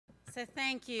So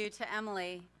thank you to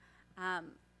Emily.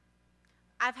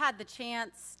 I've had the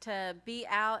chance to be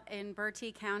out in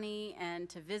Bertie County and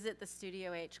to visit the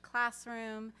Studio H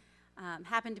classroom.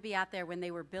 Happened to be out there when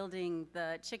they were building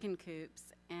the chicken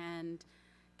coops and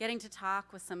getting to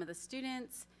talk with some of the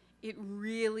students. It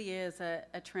really is a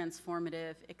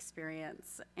transformative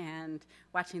experience. And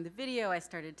watching the video, I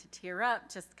started to tear up,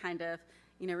 just kind of,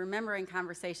 remembering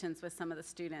conversations with some of the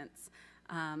students.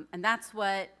 And that's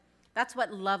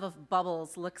what love of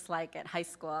bubbles looks like at high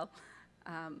school.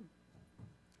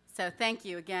 So thank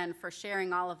you again for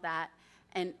sharing all of that.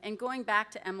 And going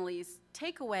back to Emily's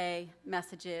takeaway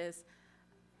messages,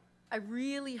 I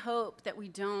really hope that we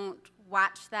don't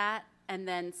watch that and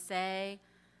then say,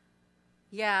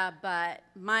 yeah, but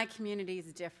my community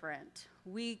is different.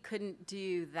 We couldn't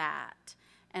do that.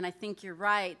 And I think you're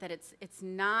right that it's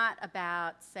not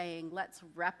about saying let's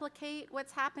replicate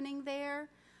what's happening there,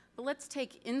 but let's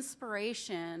take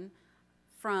inspiration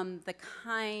from the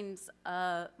kind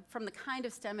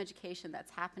of STEM education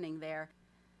that's happening there.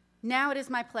 Now it is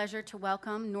my pleasure to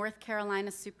welcome North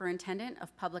Carolina Superintendent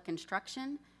of Public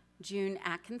Instruction, June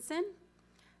Atkinson.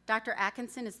 Dr.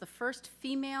 Atkinson is the first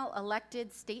female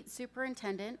elected state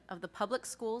superintendent of the public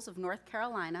schools of North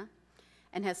Carolina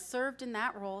and has served in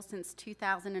that role since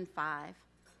 2005.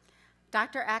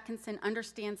 Dr. Atkinson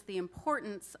understands the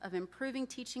importance of improving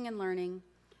teaching and learning,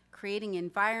 creating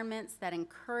environments that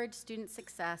encourage student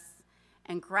success,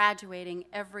 and graduating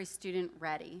every student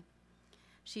ready.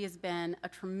 She has been a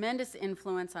tremendous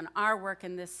influence on our work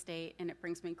in this state, and it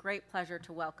brings me great pleasure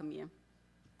to welcome you.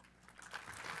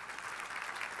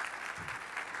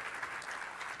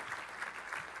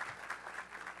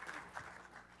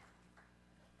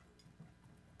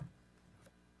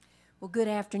 Well, good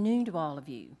afternoon to all of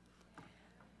you.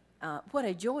 What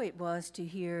a joy it was to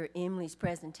hear Emily's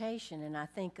presentation, and I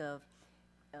think of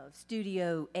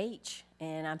Studio H,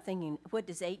 and I'm thinking, what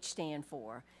does H stand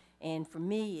for? And for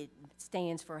me, it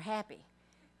stands for happy.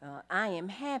 I am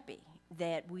happy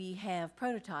that we have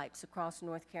prototypes across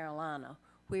North Carolina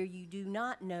where you do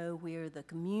not know where the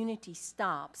community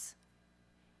stops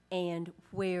and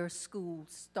where school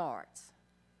starts.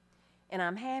 And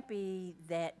I'm happy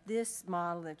that this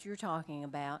model that you're talking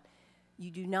about, you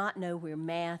do not know where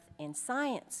math and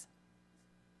science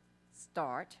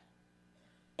start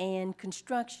and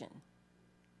construction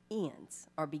ends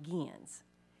or begins.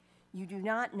 You do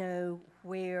not know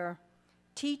where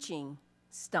teaching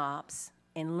stops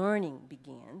and learning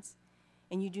begins,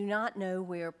 and you do not know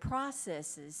where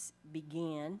processes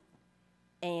begin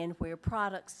and where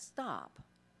products stop.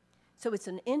 So it's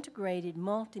an integrated,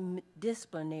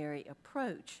 multidisciplinary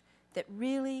approach that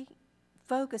really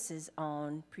focuses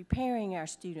on preparing our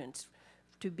students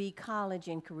to be college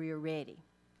and career ready.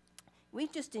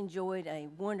 We've just enjoyed a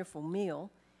wonderful meal,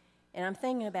 and I'm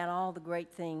thinking about all the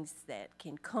great things that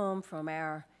can come from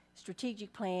our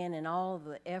strategic plan and all of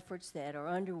the efforts that are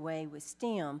underway with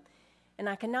STEM, and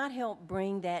I cannot help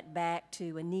bring that back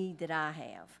to a need that I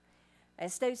have.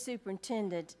 As state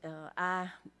superintendent,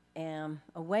 I am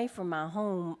away from my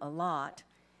home a lot,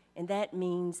 and that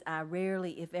means I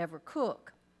rarely, if ever,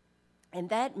 cook. And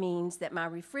that means that my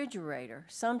refrigerator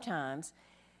sometimes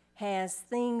has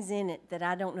things in it that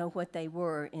I don't know what they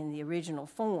were in the original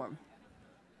form.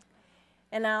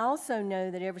 And I also know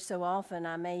that every so often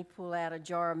I may pull out a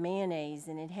jar of mayonnaise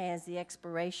and it has the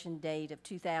expiration date of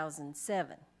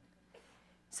 2007.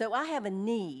 So I have a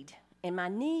need, and my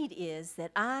need is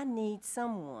that I need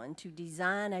someone to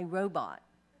design a robot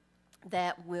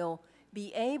that will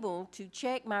be able to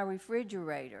check my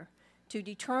refrigerator to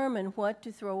determine what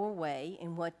to throw away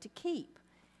and what to keep.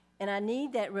 And I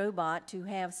need that robot to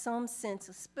have some sense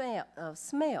of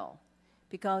smell,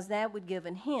 because that would give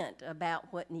a hint about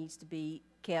what needs to be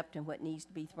kept and what needs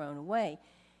to be thrown away.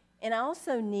 And I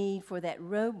also need for that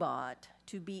robot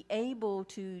to be able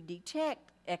to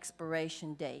detect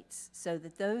expiration dates so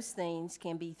that those things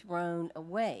can be thrown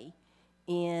away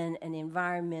in an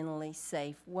environmentally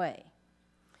safe way.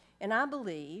 And I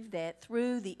believe that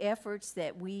through the efforts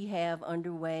that we have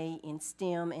underway in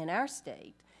STEM in our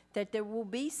state, that there will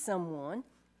be someone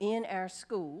in our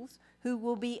schools who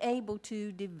will be able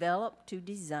to develop, to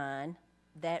design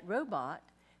that robot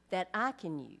that I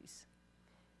can use.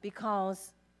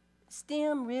 Because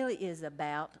STEM really is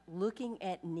about looking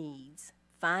at needs,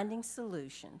 finding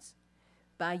solutions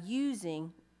by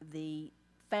using the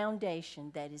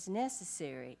foundation that is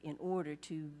necessary in order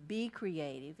to be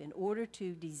creative, in order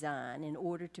to design, in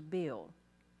order to build.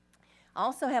 I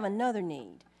also have another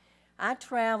need. I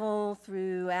travel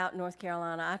throughout North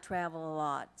Carolina. I travel a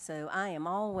lot, so I am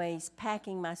always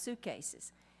packing my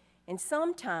suitcases. And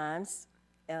sometimes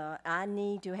I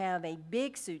need to have a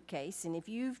big suitcase, and if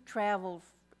you've traveled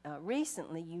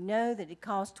recently, you know that it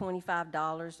costs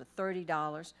 $25 or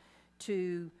 $30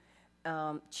 to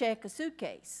check a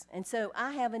suitcase. And so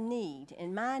I have a need,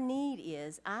 and my need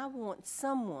is I want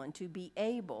someone to be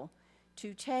able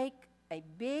to take a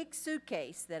big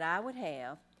suitcase that I would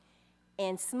have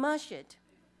and smush it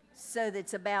so that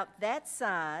it's about that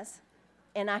size,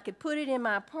 and I could put it in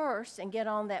my purse and get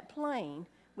on that plane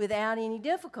without any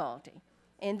difficulty.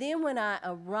 And then when I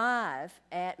arrive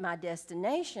at my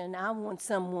destination, I want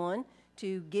someone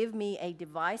to give me a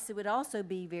device that would also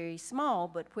be very small,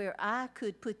 but where I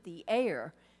could put the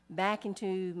air back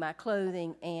into my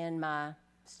clothing and my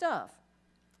stuff.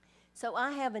 So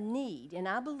I have a need, and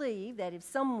I believe that if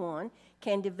someone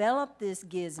can develop this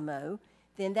gizmo,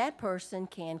 then that person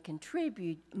can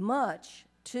contribute much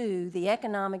to the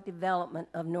economic development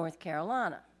of North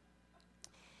Carolina.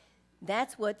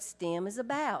 That's what STEM is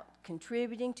about,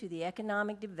 contributing to the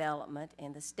economic development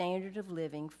and the standard of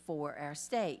living for our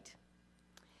state.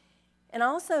 And I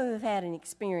also have had an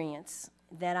experience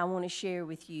that I want to share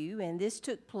with you, and this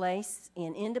took place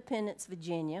in Independence,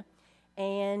 Virginia,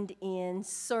 and in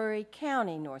Surry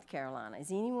County, North Carolina.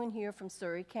 Is anyone here from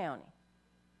Surry County?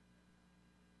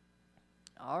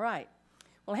 All right.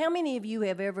 Well, how many of you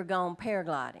have ever gone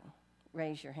paragliding?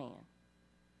 Raise your hand.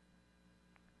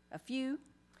 A few?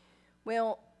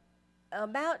 Well,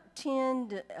 about 10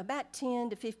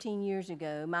 to 15 years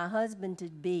ago, my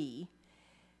husband-to-be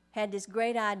had this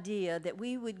great idea that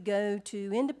we would go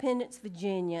to Independence,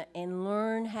 Virginia, and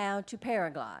learn how to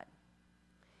paraglide.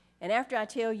 And after I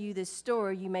tell you this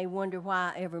story, you may wonder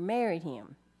why I ever married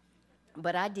him.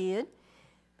 But I did.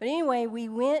 But anyway, we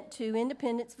went to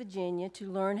Independence, Virginia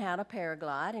to learn how to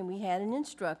paraglide, and we had an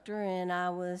instructor, and I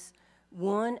was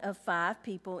one of 5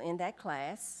 people in that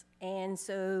class. And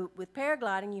so with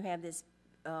paragliding, you have this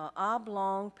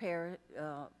oblong,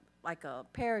 like a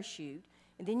parachute,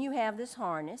 and then you have this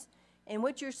harness, and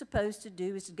what you're supposed to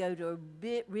do is to go to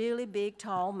a really big,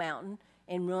 tall mountain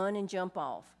and run and jump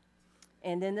off.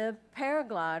 And then the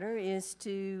paraglider is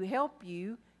to help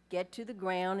you get to the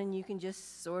ground, and you can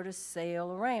just sort of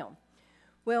sail around.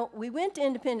 Well, we went to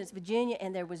Independence, Virginia,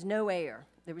 and there was no air.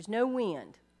 There was no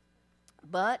wind.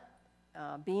 But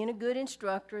being a good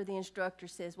instructor, the instructor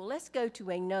says, well, let's go to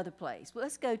another place. Well,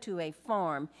 let's go to a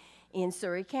farm in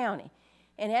Surry County.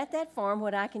 And at that farm,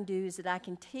 what I can do is that I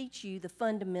can teach you the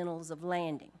fundamentals of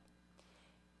landing.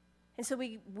 And so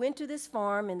we went to this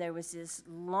farm, and there was this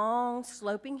long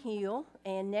sloping hill,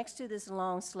 and next to this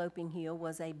long sloping hill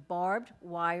was a barbed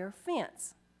wire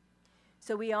fence.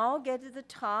 So we all get to the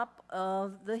top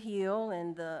of the hill,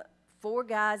 and the 4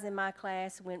 guys in my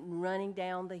class went running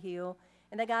down the hill,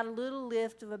 and they got a little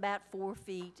lift of about 4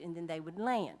 feet, and then they would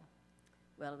land.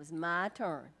 Well, it was my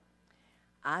turn.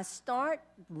 I start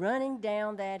running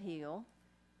down that hill,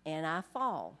 and I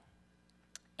fall.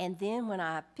 And then when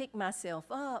I pick myself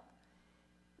up,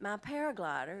 my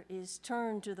paraglider is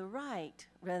turned to the right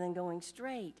rather than going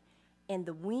straight, and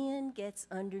the wind gets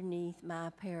underneath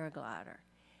my paraglider,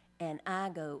 and I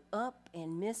go up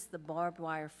and miss the barbed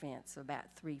wire fence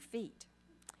about 3 feet.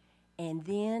 And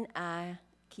then I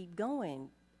keep going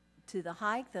to the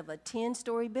height of a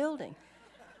 10-story building.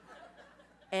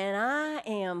 And I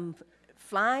am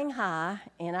flying high,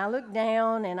 and I look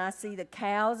down, and I see the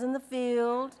cows in the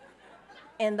field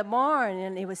and the barn,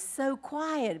 and it was so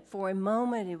quiet. For a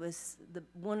moment, it was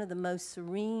one of the most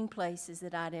serene places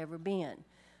that I'd ever been,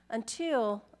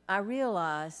 until I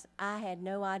realized I had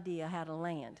no idea how to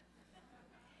land.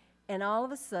 And all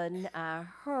of a sudden, I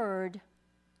heard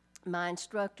my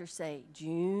instructor say,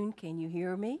 "June, can you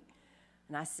hear me?"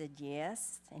 And I said,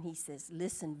 "Yes." And he says,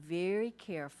 "Listen very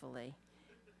carefully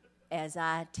as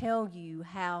I tell you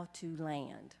how to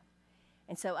land."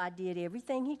 And so I did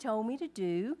everything he told me to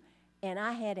do, and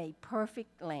I had a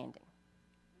perfect landing.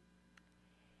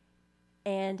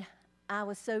 And I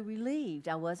was so relieved.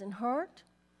 I wasn't hurt.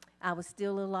 I was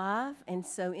still alive. And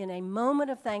so in a moment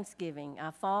of thanksgiving,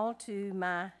 I fall to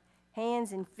my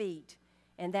hands and feet,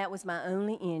 and that was my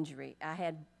only injury. I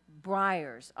had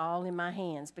briars all in my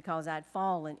hands because I'd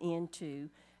fallen into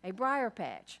a briar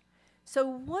patch. So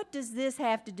what does this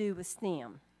have to do with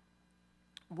STEM?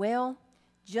 Well,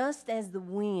 just as the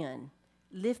wind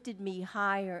lifted me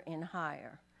higher and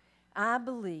higher, I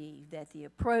believe that the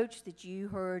approach that you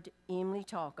heard Emily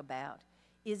talk about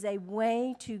is a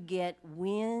way to get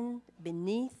wind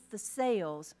beneath the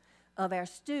sails of our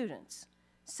students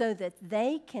so that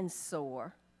they can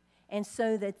soar and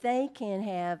so that they can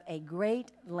have a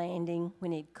great landing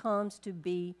when it comes to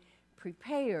be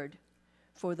prepared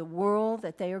for the world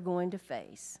that they are going to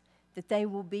face. that they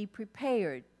will be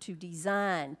prepared to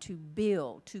design, to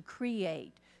build, to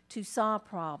create, to solve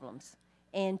problems,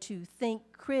 and to think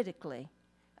critically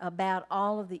about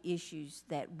all of the issues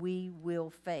that we will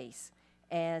face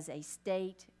as a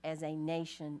state, as a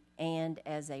nation, and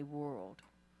as a world.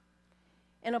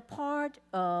 And a part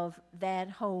of that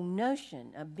whole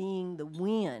notion of being the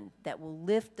wind that will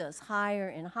lift us higher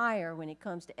and higher when it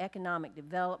comes to economic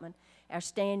development, our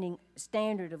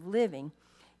standard of living,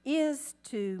 is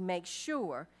to make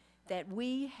sure that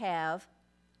we have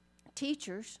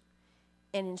teachers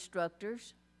and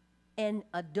instructors and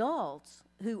adults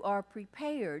who are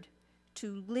prepared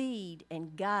to lead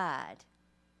and guide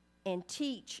and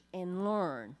teach and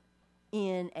learn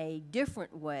in a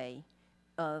different way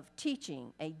of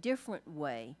teaching, a different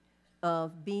way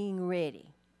of being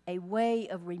ready, a way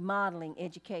of remodeling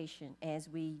education as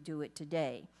we do it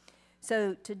today.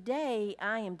 So today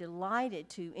I am delighted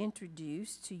to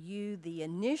introduce to you the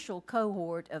initial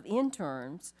cohort of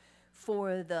interns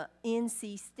for the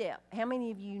NC STEP. How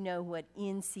many of you know what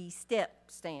NC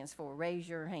STEP stands for? Raise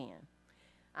your hand.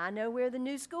 I know where the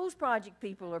New Schools Project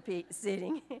people are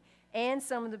sitting and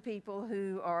some of the people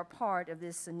who are a part of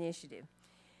this initiative.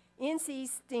 NC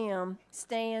STEM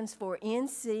stands for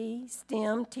NC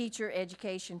STEM Teacher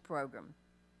Education Program.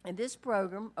 And this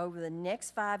program, over the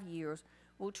next 5 years,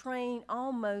 will train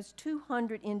almost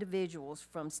 200 individuals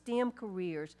from STEM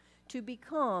careers to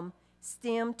become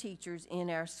STEM teachers in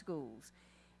our schools.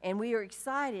 And we are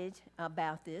excited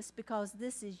about this because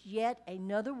this is yet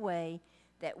another way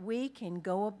that we can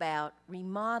go about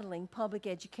remodeling public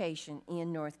education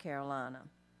in North Carolina.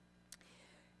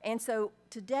 And so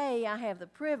today I have the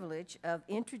privilege of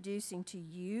introducing to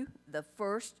you the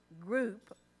first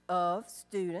group of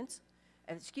students,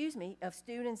 of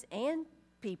students and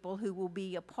people who will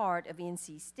be a part of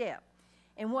NC STEP.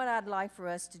 And what I'd like for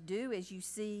us to do, as you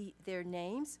see their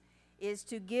names, is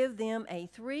to give them a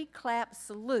 3-clap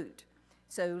salute.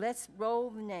 So let's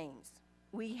roll the names.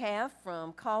 We have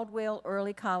from Caldwell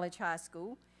Early College High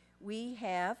School, we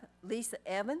have Lisa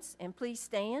Evans, and please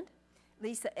stand.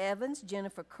 Lisa Evans,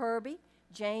 Jennifer Kirby,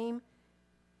 James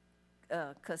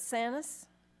Casanas.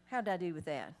 How did I do with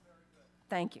that?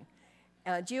 Thank you.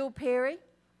 Jill Perry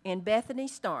and Bethany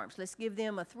Starms. Let's give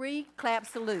them a 3-clap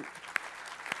salute.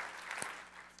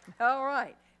 All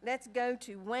right, let's go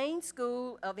to Wayne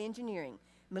School of Engineering.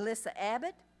 Melissa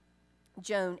Abbott,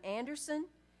 Joan Anderson,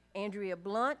 Andrea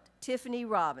Blunt, Tiffany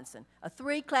Robinson. A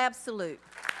 3-clap salute.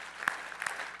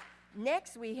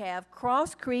 Next, we have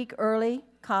Cross Creek Early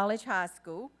College High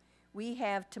School. We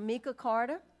have Tamika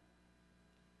Carter,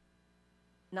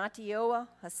 Natioa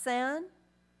Hassan.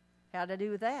 How did I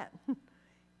do with that?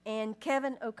 And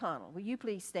Kevin O'Connell. Will you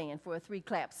please stand for a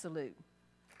 3-clap salute?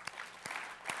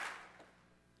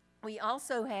 We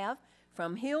also have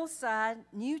from Hillside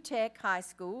New Tech High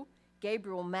School,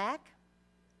 Gabriel Mack,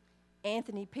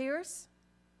 Anthony Pierce,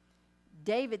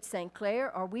 David St. Clair.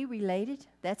 Are we related?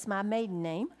 That's my maiden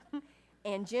name.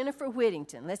 And Jennifer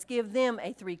Whittington. Let's give them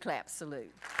a 3-clap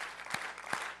salute.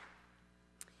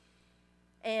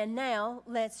 And now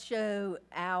let's show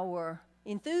our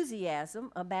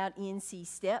enthusiasm about NC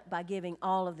STEP by giving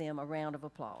all of them a round of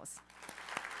applause.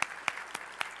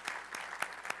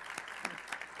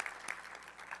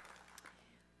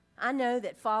 I know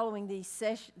that following this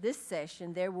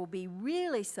session, there will be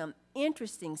really some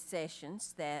interesting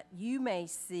sessions that you may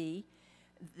see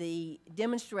the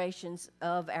demonstrations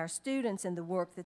of our students and the work that